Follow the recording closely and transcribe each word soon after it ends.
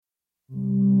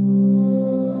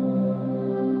Don't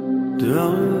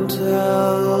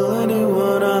tell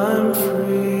anyone I'm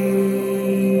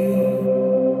free.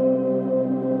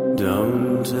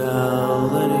 Don't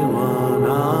tell anyone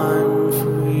I'm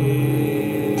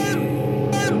free.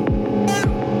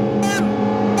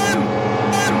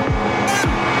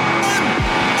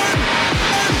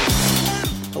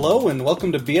 Hello and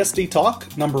welcome to BSD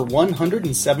Talk number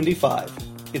 175.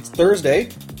 It's Thursday,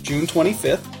 June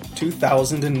 25th,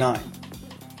 2009.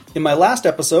 In my last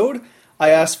episode, I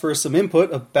asked for some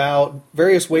input about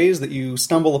various ways that you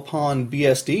stumble upon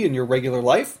BSD in your regular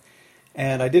life,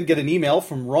 and I did get an email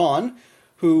from Ron,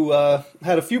 who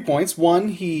had a few points. One,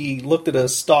 he looked at a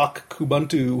stock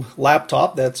Kubuntu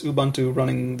laptop, that's Ubuntu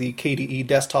running the KDE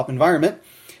desktop environment,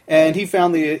 and he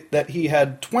found that he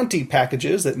had 20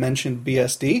 packages that mentioned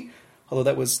BSD, although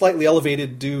that was slightly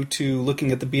elevated due to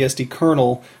looking at the BSD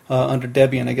kernel under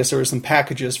Debian. I guess there were some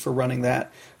packages for running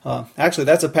that. Actually,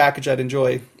 that's a package I'd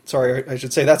enjoy. Sorry, I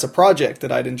should say that's a project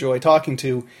that I'd enjoy talking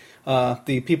to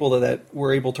the people that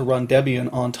were able to run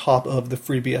Debian on top of the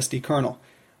FreeBSD kernel.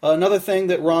 Another thing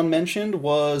that Ron mentioned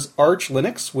was Arch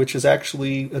Linux, which is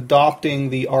actually adopting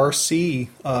the RC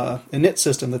init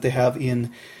system that they have in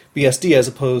BSD as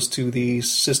opposed to the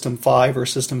System 5 or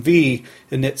System V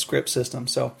init script system.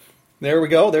 So there we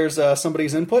go. There's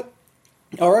somebody's input.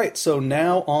 All right, so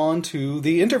now on to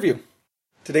the interview.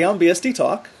 Today on BSD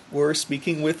Talk, we're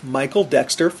speaking with Michael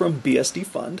Dexter from BSD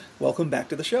Fund. Welcome back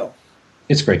to the show.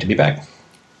 It's great to be back.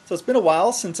 So it's been a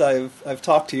while since I've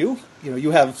talked to you.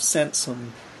 You have sent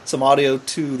some audio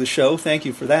to the show. Thank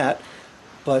you for that.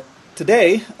 But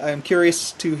today, I'm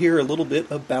curious to hear a little bit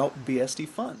about BSD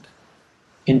Fund.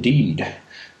 Indeed.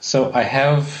 So I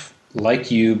have,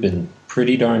 like you, been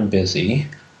pretty darn busy.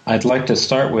 I'd like to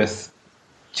start with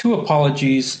two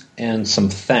apologies and some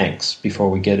thanks before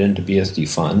we get into BSD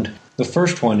Fund. The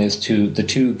first one is to the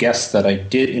two guests that I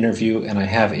did interview and I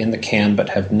have in the can but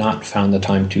have not found the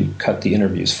time to cut the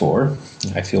interviews for.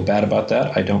 I feel bad about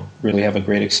that. I don't really have a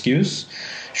great excuse,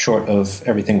 short of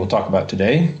everything we'll talk about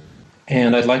today.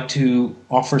 And I'd like to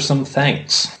offer some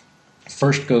thanks.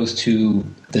 First goes to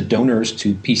the donors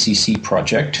to PCC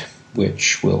project,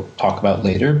 which we'll talk about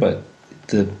later, but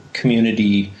the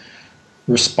community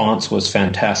response was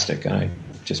fantastic, and I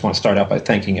just want to start out by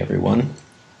thanking everyone.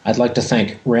 I'd like to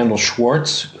thank Randall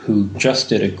Schwartz, who just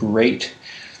did a great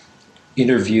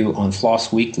interview on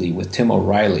Floss Weekly with Tim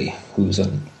O'Reilly, who's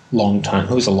a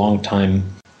longtime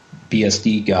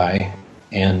BSD guy,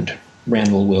 and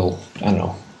Randall will,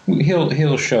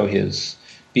 he'll show his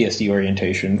BSD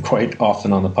orientation quite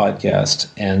often on the podcast,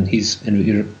 and he's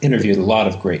interviewed a lot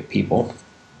of great people.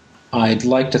 I'd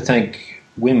like to thank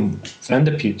Wim van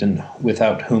de Putten,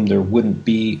 without whom there wouldn't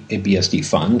be a BSD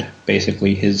Fund.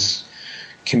 Basically, his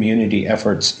community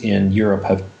efforts in Europe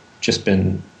have just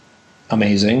been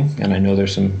amazing, and I know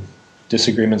there's some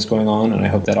disagreements going on, and I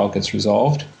hope that all gets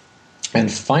resolved. And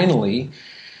finally,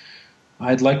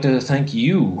 I'd like to thank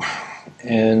you.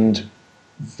 And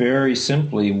very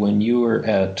simply, when you were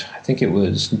at, I think it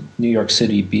was New York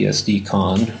City BSD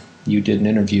Con, you did an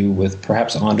interview with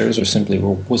perhaps Anders, or simply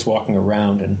was walking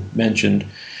around and mentioned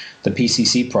the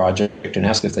PCC project and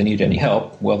asked if they needed any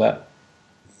help. Well, that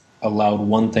allowed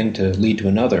one thing to lead to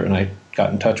another, and I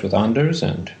got in touch with Anders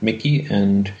and Mickey,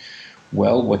 and,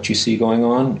 well, what you see going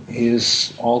on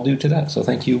is all due to that. So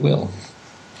thank you, Will.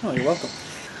 Oh, you're welcome.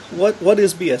 What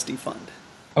is BSD Fund?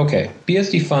 Okay,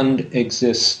 BSD Fund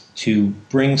exists to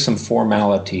bring some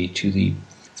formality to the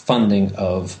funding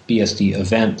of BSD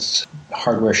events,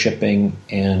 hardware shipping,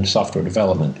 and software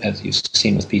development, as you've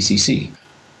seen with PCC.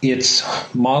 It's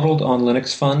modeled on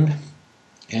Linux Fund,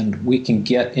 and we can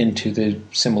get into the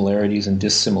similarities and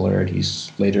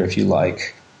dissimilarities later if you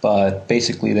like, but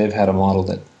basically they've had a model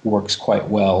that works quite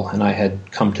well, and I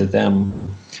had come to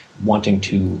them wanting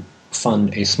to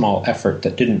fund a small effort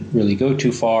that didn't really go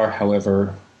too far.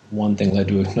 However, one thing led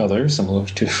to another, similar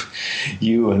to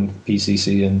you and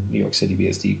PCC and New York City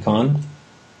BSD Con.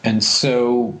 And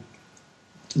so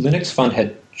Linux Fund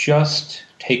had just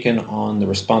taken on the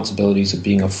responsibilities of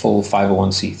being a full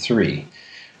 501c3.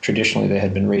 Traditionally, they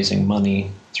had been raising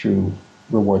money through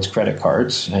rewards credit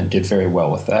cards and did very well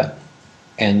with that.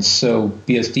 And so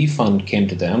BSD Fund came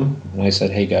to them, and I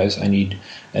said, hey guys, I need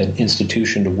an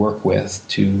institution to work with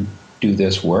to do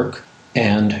this work.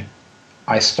 And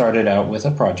I started out with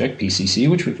a project, PCC,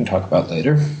 which we can talk about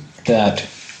later, that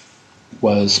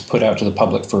was put out to the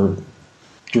public for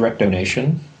direct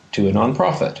donation to a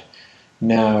nonprofit.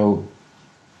 Now,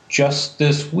 just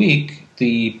this week,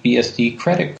 the BSD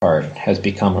credit card has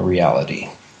become a reality.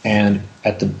 And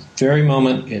at the very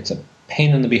moment, it's a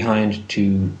pain in the behind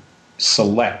to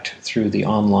select through the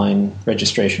online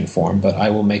registration form, but I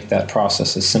will make that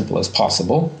process as simple as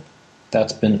possible.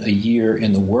 That's been a year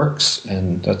in the works,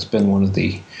 and that's been one of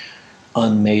the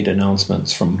unmade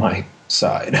announcements from my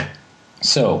side.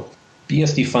 So,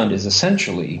 BSD Fund is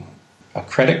essentially a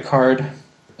credit card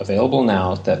available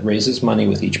now that raises money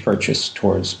with each purchase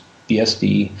towards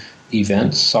BSD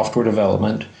events, software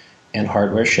development, and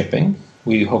hardware shipping.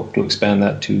 We hope to expand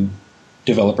that to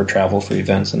developer travel for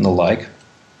events and the like,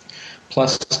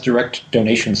 plus direct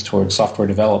donations towards software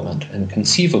development and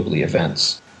conceivably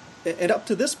events. And up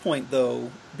to this point,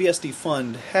 though, BSD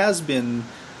Fund has been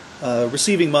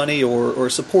receiving money or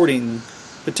supporting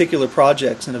particular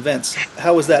projects and events.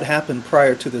 How has that happened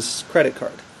prior to this credit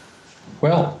card?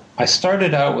 Well, I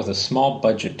started out with a small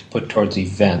budget to put towards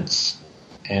events,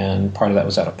 and part of that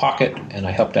was out of pocket, and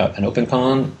I helped out an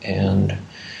OpenCon and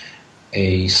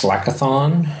a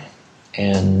Slackathon,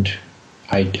 and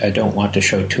I don't want to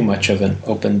show too much of an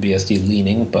OpenBSD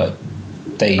leaning, but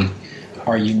they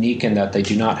are unique in that they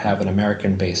do not have an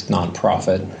American-based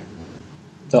nonprofit.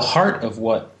 The heart of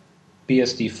what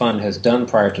BSD Fund has done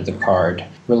prior to the card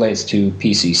relates to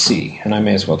PCC, and I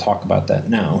may as well talk about that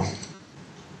now.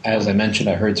 As I mentioned,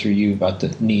 I heard through you about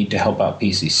the need to help out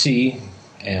PCC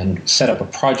and set up a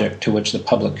project to which the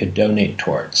public could donate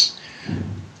towards.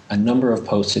 A number of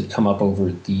posts had come up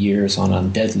over the years on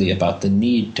Undeadly about the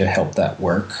need to help that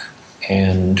work,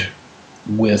 and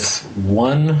with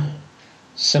one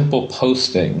simple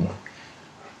posting,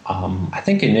 I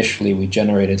think initially we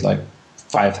generated like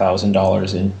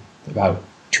 $5,000 in about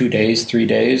 2 days, 3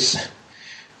 days.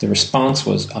 The response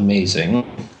was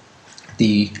amazing.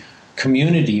 The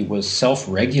community was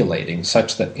self-regulating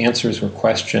such that answers were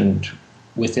questioned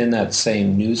within that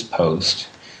same news post,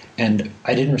 and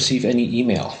I didn't receive any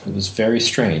email. It was very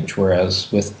strange,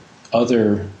 whereas with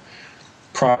other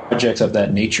projects of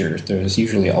that nature, there's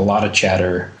usually a lot of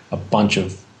chatter, a bunch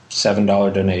of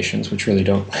 $7 donations, which really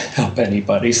don't help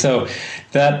anybody. So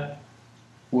that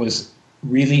was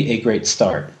really a great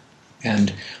start.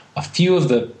 And a few of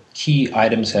the key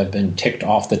items have been ticked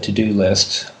off the to-do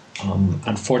list.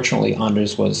 Unfortunately,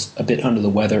 Anders was a bit under the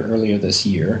weather earlier this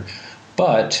year,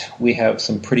 but we have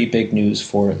some pretty big news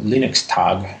for Linux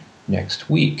Tag next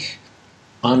week.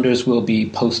 Anders will be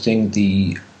posting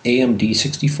the AMD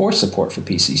 64 support for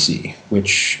PCC,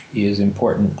 which is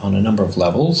important on a number of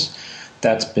levels.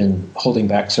 That's been holding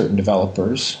back certain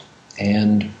developers.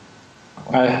 And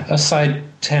a side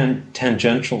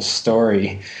tangential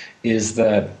story is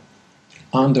that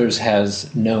Anders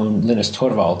has known Linus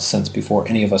Torvalds since before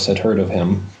any of us had heard of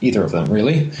him, either of them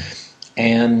really.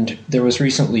 And there was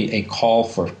recently a call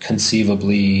for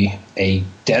conceivably a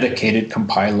dedicated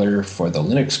compiler for the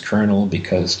Linux kernel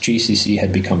because GCC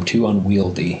had become too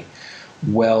unwieldy.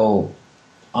 Well,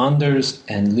 Anders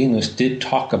and Linus did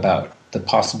talk about the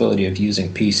possibility of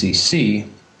using PCC,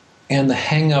 and the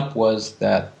hang-up was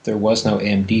that there was no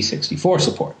AMD 64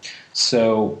 support.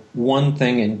 So one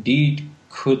thing indeed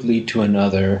could lead to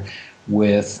another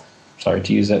with, sorry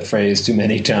to use that phrase too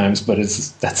many times, but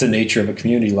that's the nature of a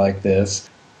community like this.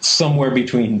 Somewhere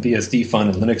between BSD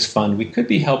Fund and Linux Fund, we could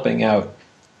be helping out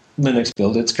Linux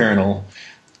build its kernel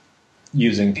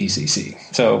using PCC.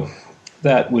 So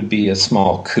that would be a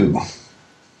small coup.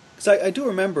 Because I do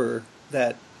remember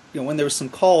that when there was some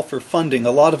call for funding,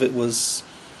 a lot of it was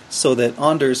so that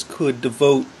Anders could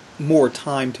devote more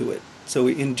time to it. So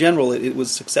in general, it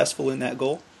was successful in that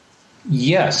goal?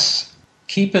 Yes.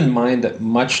 Keep in mind that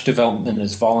much development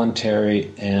is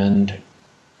voluntary, and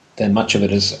then much of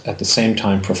it is at the same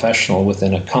time professional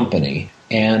within a company.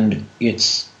 And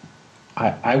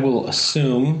I will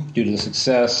assume, due to the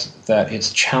success, that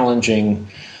it's challenging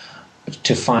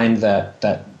to find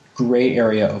that gray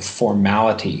area of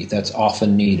formality that's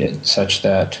often needed, such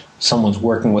that someone's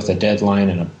working with a deadline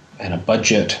and a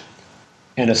budget,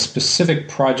 and a specific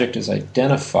project is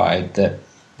identified that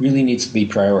really needs to be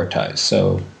prioritized.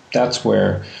 So that's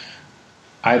where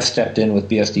I've stepped in with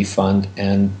BSD Fund,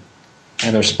 and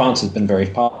the response has been very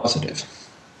positive.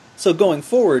 So going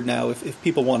forward now, if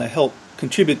people want to help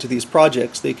contribute to these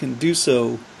projects, they can do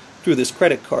so through this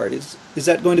credit card. Is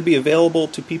that going to be available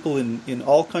to people in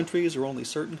all countries or only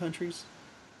certain countries?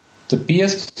 The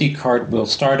BSD card will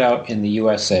start out in the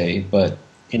USA, but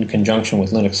in conjunction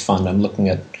with Linux Fund, I'm looking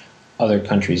at other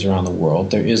countries around the world.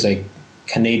 There is a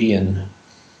Canadian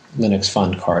Linux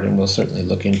Fund card, and we'll certainly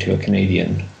look into a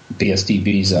Canadian BSD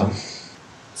Visa.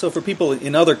 So for people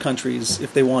in other countries,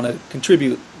 if they want to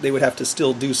contribute, they would have to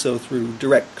still do so through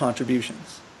direct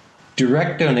contributions.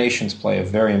 Direct donations play a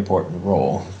very important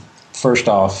role. First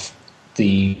off,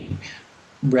 the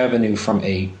revenue from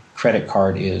a credit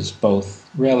card is both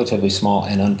relatively small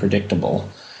and unpredictable.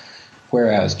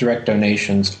 whereas direct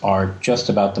donations are just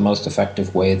about the most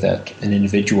effective way that an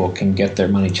individual can get their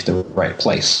money to the right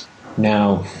place.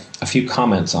 Now, a few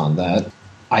comments on that.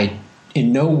 I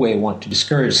in no way want to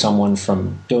discourage someone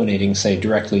from donating, say,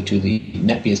 directly to the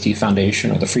NetBSD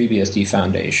Foundation or the FreeBSD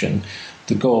Foundation.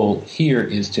 The goal here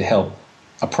is to help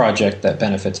a project that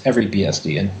benefits every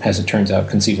BSD and, as it turns out,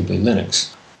 conceivably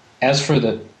Linux. As for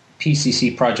the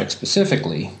PCC project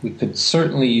specifically, we could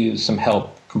certainly use some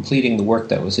help completing the work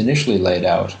that was initially laid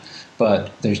out,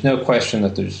 but there's no question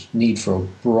that there's need for a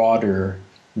broader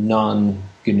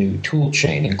non-GNU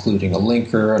toolchain, including a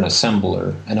linker, an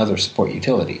assembler, and other support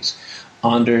utilities.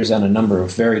 Anders and a number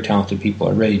of very talented people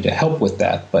are ready to help with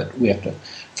that, but we have to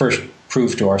first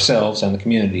prove to ourselves and the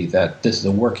community that this is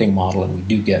a working model and we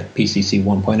do get PCC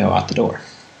 1.0 out the door.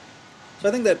 So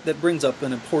I think that brings up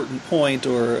an important point,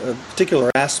 or a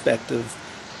particular aspect of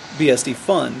BSD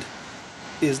Fund,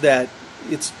 is that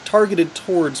it's targeted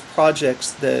towards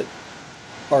projects that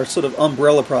are sort of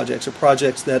umbrella projects, or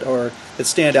projects that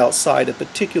stand outside a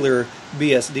particular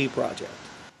BSD project.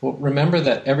 Well, remember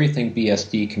that everything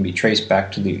BSD can be traced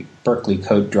back to the Berkeley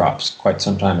code drops quite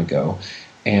some time ago,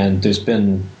 and there's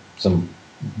been some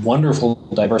wonderful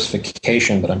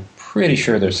diversification, but I'm pretty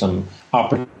sure there's some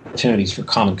opportunities for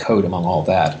common code among all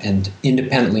that, and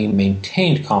independently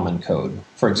maintained common code.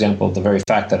 For example, the very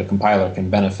fact that a compiler can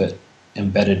benefit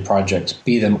embedded projects,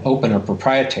 be them open or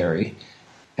proprietary,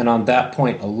 and on that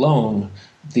point alone,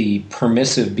 the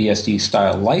permissive BSD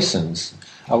style license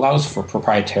allows for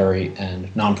proprietary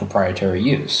and non-proprietary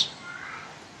use.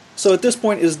 So at this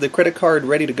point, is the credit card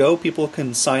ready to go? People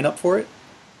can sign up for it?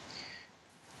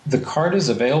 The card is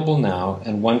available now,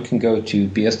 and one can go to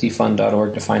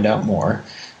bsdfund.org to find out more.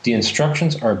 The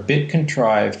instructions are a bit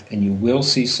contrived, and you will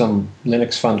see some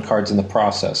Linux Fund cards in the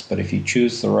process, but if you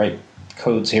choose the right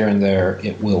codes here and there,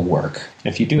 it will work.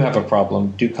 If you do have a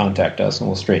problem, do contact us and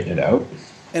we'll straighten it out.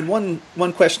 And one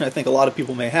question I think a lot of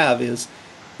people may have is,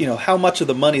 how much of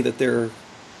the money that they're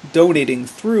donating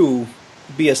through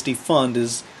BSD Fund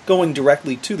is going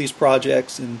directly to these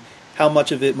projects, and how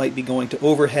much of it might be going to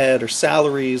overhead or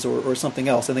salaries or something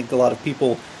else. I think a lot of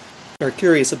people are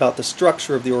curious about the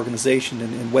structure of the organization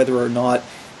and whether or not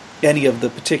any of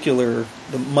the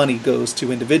money goes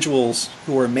to individuals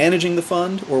who are managing the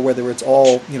fund, or whether it's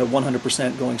all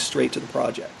 100% going straight to the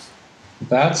projects.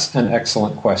 That's an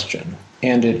excellent question,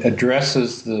 and it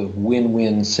addresses the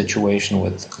win-win situation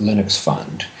with Linux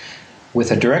Fund.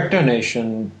 With a direct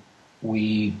donation,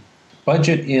 we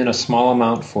budget in a small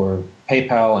amount for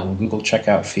PayPal and Google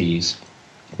checkout fees,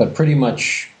 but pretty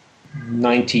much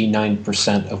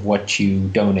 99% of what you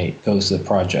donate goes to the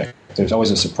project. There's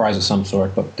always a surprise of some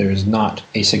sort, but there's not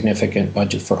a significant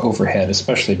budget for overhead,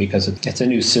 especially because it's a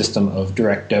new system of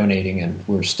direct donating and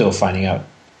we're still finding out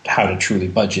how to truly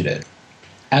budget it.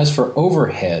 As for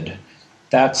overhead,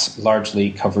 that's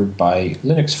largely covered by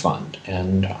Linux Fund,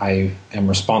 and I am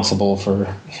responsible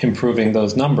for improving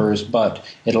those numbers, but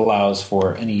it allows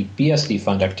for any BSD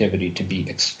Fund activity to be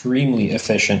extremely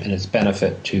efficient in its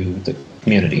benefit to the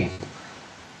community.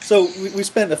 So we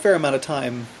spent a fair amount of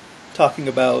time talking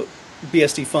about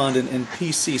BSD Fund and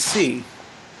PCC,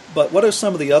 but what are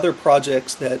some of the other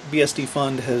projects that BSD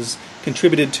Fund has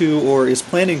contributed to or is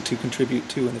planning to contribute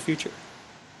to in the future?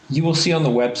 You will see on the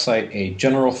website a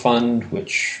general fund,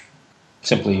 which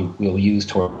simply we'll use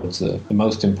towards the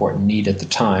most important need at the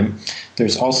time.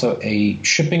 There's also a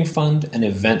shipping fund and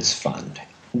events fund.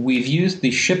 We've used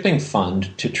the shipping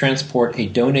fund to transport a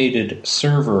donated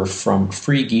server from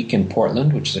Free Geek in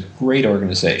Portland, which is a great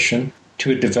organization,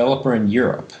 to a developer in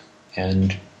Europe.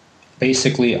 And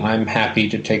basically, I'm happy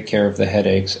to take care of the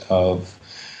headaches of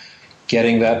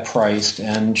getting that priced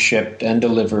and shipped and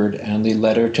delivered, and the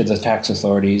letter to the tax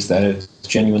authorities that it's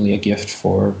genuinely a gift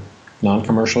for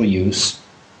non-commercial use.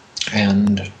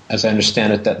 And as I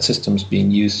understand it, that system's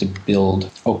being used to build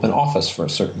open office for a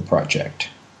certain project.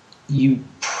 You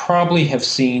probably have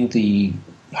seen the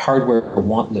hardware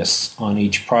want lists on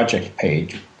each project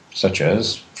page, such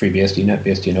as FreeBSD,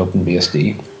 NetBSD, and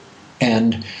OpenBSD.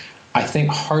 And I think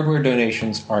hardware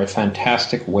donations are a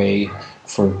fantastic way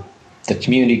for the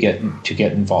community to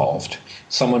get involved.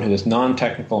 Someone who is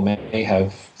non-technical may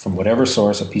have, from whatever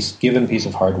source, given piece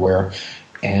of hardware,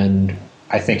 and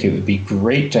I think it would be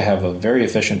great to have a very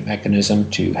efficient mechanism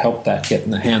to help that get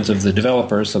in the hands of the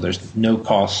developers so there's no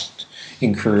cost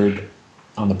incurred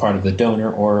on the part of the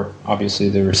donor or, obviously,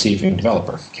 the receiving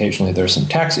developer. Occasionally there's some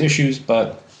tax issues,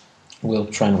 but we'll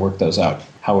try and work those out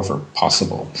however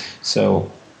possible. So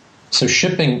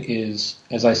shipping is,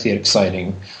 as I see it,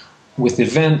 exciting. With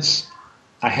events,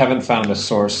 I haven't found a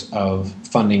source of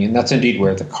funding, and that's indeed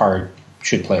where the card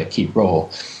should play a key role.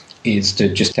 is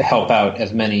to just to help out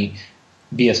as many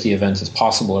BSD events as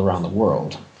possible around the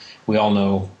world. We all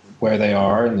know where they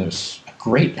are, and there's a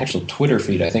great actual Twitter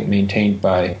feed, I think, maintained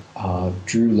by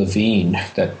Drew Levine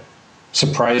that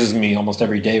surprises me almost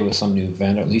every day with some new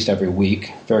event, or at least every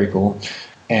week. Very cool.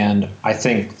 And I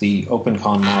think the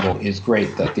OpenCon model is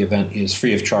great, that the event is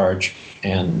free of charge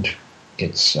and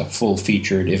it's a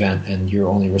full-featured event, and you're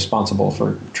only responsible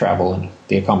for travel and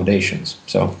the accommodations.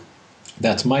 So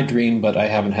that's my dream, but I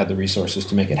haven't had the resources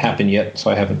to make it happen yet,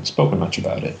 so I haven't spoken much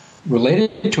about it.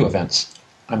 Related to events,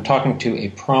 I'm talking to a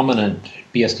prominent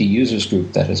BSD users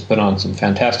group that has put on some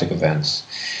fantastic events,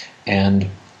 and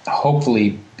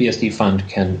hopefully BSD Fund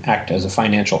can act as a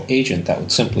financial agent that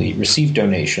would simply receive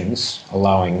donations,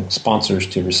 allowing sponsors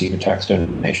to receive a tax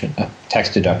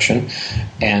deduction,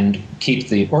 and keep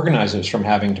the organizers from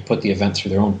having to put the event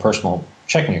through their own personal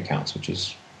checking accounts, which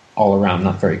is all around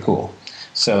not very cool.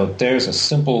 So there's a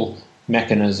simple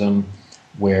mechanism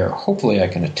where hopefully I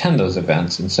can attend those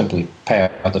events and simply pay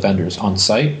out the vendors on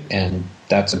site, and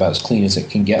that's about as clean as it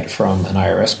can get from an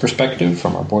IRS perspective,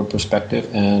 from our board perspective,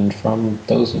 and from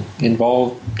those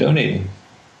involved donating.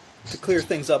 To clear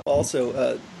things up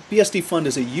also, BSD Fund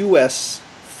is a U.S.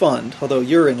 fund, although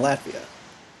you're in Latvia.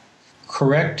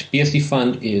 Correct. BSD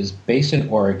Fund is based in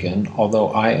Oregon, although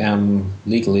I am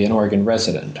legally an Oregon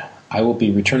resident. I will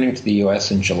be returning to the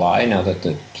U.S. in July, now that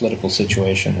the political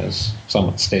situation has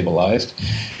somewhat stabilized,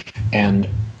 and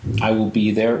I will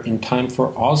be there in time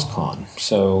for OzCon.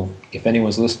 So if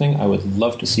anyone's listening, I would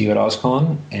love to see you at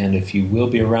OzCon, and if you will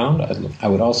be around, I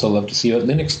would also love to see you at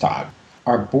LinuxTag.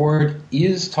 Our board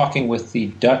is talking with the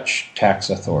Dutch tax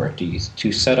authorities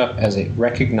to set up as a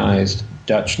recognized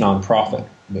Dutch nonprofit,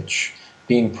 which,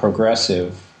 being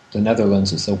progressive, the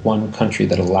Netherlands is the one country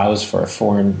that allows for a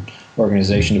foreign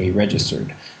organization to be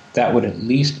registered. That would at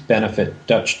least benefit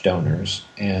Dutch donors,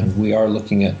 and we are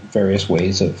looking at various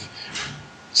ways of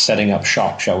setting up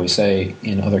shop, shall we say,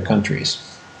 in other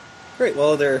countries. Great.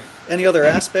 Well, are there any other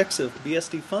aspects of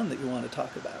BSD Fund that you want to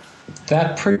talk about?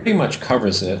 That pretty much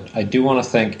covers it. I do want to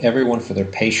thank everyone for their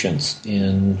patience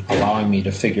in allowing me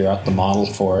to figure out the model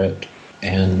for it,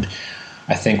 and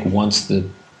I think once the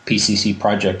PCC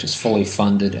project is fully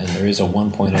funded and there is a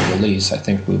 1.0 release, I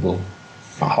think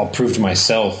I'll prove to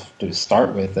myself to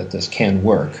start with that this can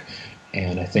work.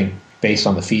 And I think based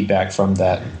on the feedback from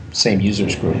that same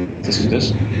users group,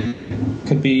 this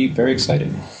could be very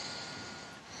exciting.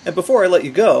 And before I let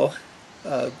you go,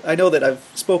 I know that I've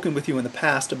spoken with you in the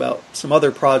past about some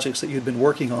other projects that you'd been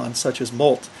working on, such as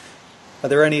Molt. Are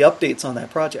there any updates on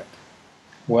that project?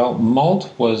 Well,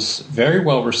 Molt was very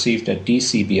well received at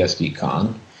DC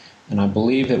BSDCon, and I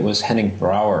believe it was Henning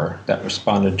Brouwer that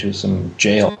responded to some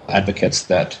jail advocates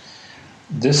that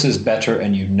this is better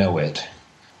and you know it.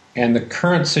 And the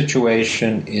current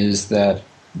situation is that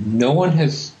no one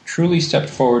has truly stepped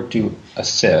forward to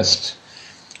assist.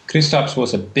 Kristaps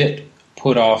was a bit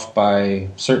put off by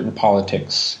certain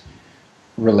politics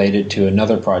related to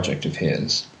another project of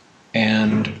his.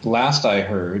 And last I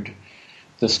heard,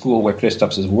 the school where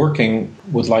Kristaps is working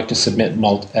would like to submit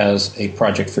Molt as a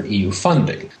project for EU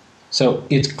funding. So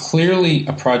it's clearly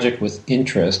a project with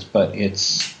interest, but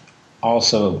it's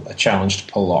also a challenge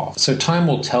to pull off. So time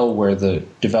will tell where the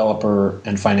developer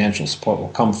and financial support will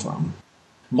come from.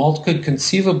 Molt could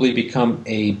conceivably become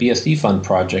a BSD Fund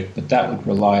project, but that would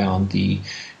rely on the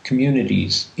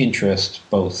community's interest,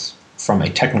 both from a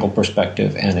technical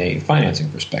perspective and a financing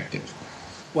perspective.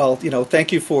 Well,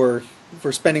 thank you for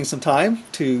spending some time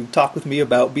to talk with me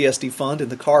about BSD Fund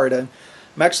and the card. I'm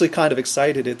actually kind of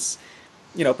excited. It's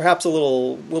perhaps a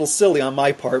little silly on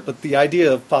my part, but the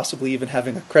idea of possibly even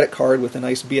having a credit card with a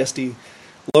nice BSD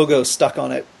logo stuck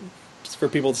on it just for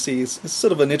people to see is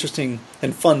sort of an interesting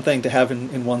and fun thing to have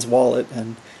in one's wallet.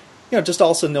 And just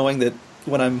also knowing that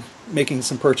when I'm making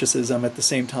some purchases, I'm at the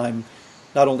same time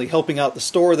not only helping out the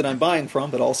store that I'm buying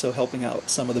from, but also helping out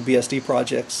some of the BSD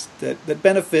projects that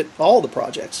benefit all the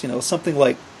projects. Something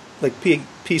like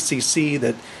PCC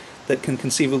that can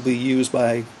conceivably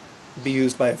be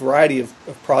used by a variety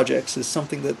of projects is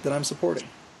something that I'm supporting.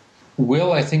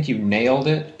 Will, I think you nailed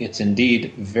it. It's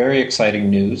indeed very exciting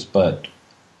news, but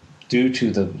due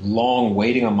to the long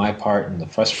waiting on my part and the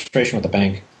frustration with the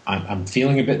bank, I'm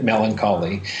feeling a bit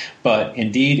melancholy. But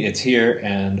indeed, it's here,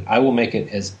 and I will make it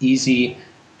as easy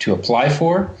to apply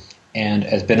for and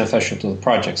as beneficial to the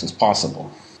projects as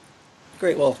possible.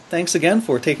 Great. Well, thanks again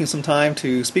for taking some time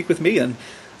to speak with me, and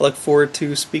I look forward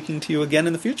to speaking to you again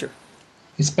in the future.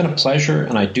 It's been a pleasure,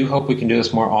 and I do hope we can do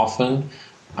this more often.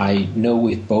 I know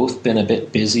we've both been a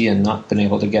bit busy and not been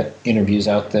able to get interviews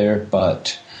out there,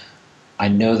 but I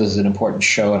know this is an important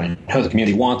show, and I know the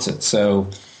community wants it. So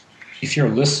If you're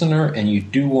a listener and you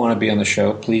do want to be on the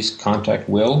show, please contact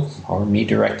Will or me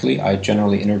directly. I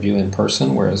generally interview in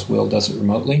person, whereas Will does it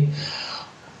remotely.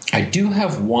 I do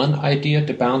have one idea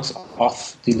to bounce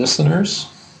off the listeners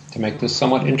to make this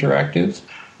somewhat interactive.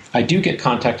 I do get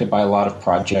contacted by a lot of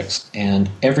projects, and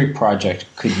every project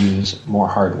could use more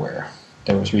hardware.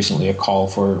 There was recently a call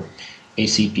for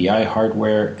ACPI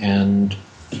hardware, and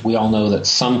we all know that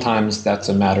sometimes that's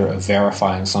a matter of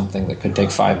verifying something that could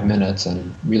take 5 minutes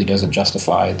and really doesn't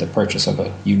justify the purchase of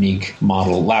a unique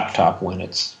model laptop when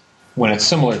it's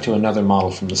similar to another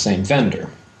model from the same vendor.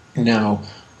 Now,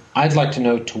 I'd like to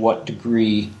know to what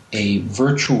degree a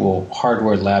virtual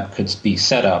hardware lab could be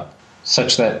set up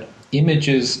such that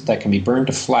images that can be burned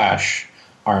to flash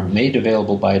are made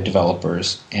available by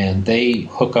developers, and they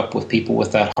hook up with people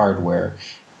with that hardware,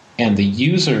 and the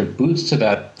user boots to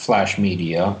that flash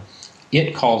media,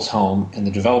 it calls home, and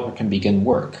the developer can begin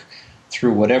work.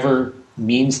 Through whatever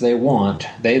means they want,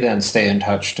 they then stay in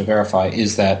touch to verify,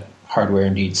 is that hardware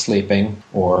indeed sleeping,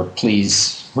 or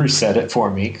please reset it for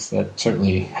me, because that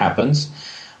certainly happens.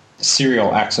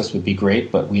 Serial access would be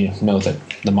great, but we know that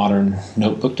the modern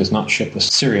notebook does not ship with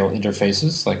serial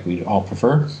interfaces like we all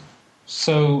prefer.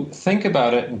 So think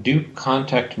about it and do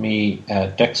contact me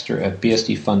at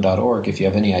dexter@bsdfund.org if you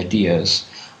have any ideas.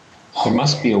 There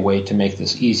must be a way to make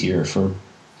this easier for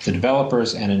the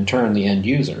developers and in turn the end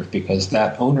user, because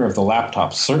that owner of the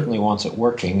laptop certainly wants it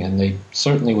working and they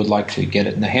certainly would like to get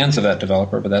it in the hands of that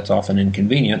developer, but that's often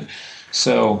inconvenient.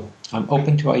 So I'm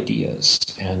open to ideas,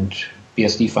 and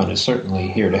BSD Fund is certainly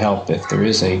here to help if there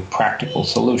is a practical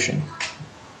solution.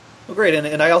 Well, great,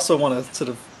 and I also want to sort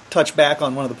of touch back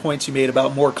on one of the points you made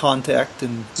about more contact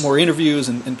and more interviews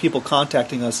and people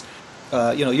contacting us.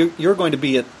 You're going to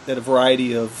be at a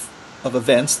variety of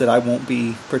events that I won't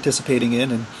be participating in,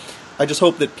 and I just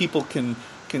hope that people can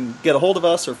get a hold of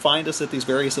us or find us at these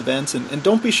various events, and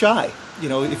don't be shy.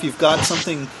 If you've got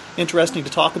something interesting to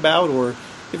talk about, or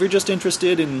if you're just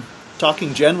interested in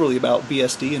talking generally about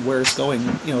BSD and where it's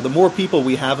going, the more people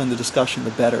we have in the discussion,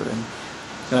 the better.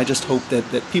 And I just hope that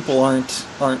people aren't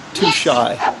too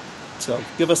shy. So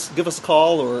give us a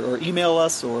call or email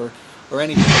us or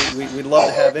anything. We'd love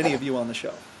to have any of you on the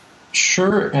show.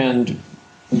 Sure, and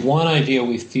one idea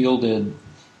we fielded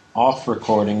off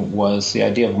recording was the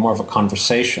idea of more of a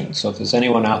conversation. So if there's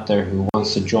anyone out there who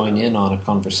wants to join in on a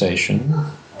conversation,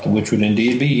 which would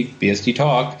indeed be BSD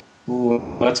Talk,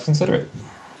 let's consider it.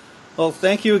 Well,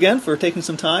 thank you again for taking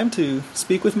some time to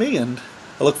speak with me, and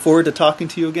I look forward to talking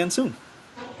to you again soon.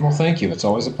 Well, thank you. It's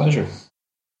always a pleasure.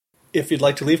 If you'd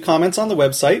like to leave comments on the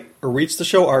website or reach the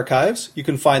show archives, you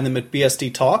can find them at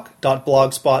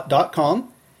bsdtalk.blogspot.com.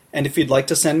 And if you'd like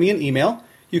to send me an email,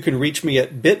 you can reach me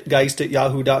at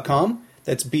bitgeist@yahoo.com.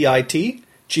 That's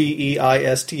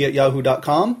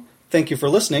bitgeist@yahoo.com. Thank you for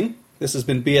listening. This has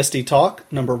been BSD Talk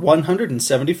number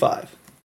 175.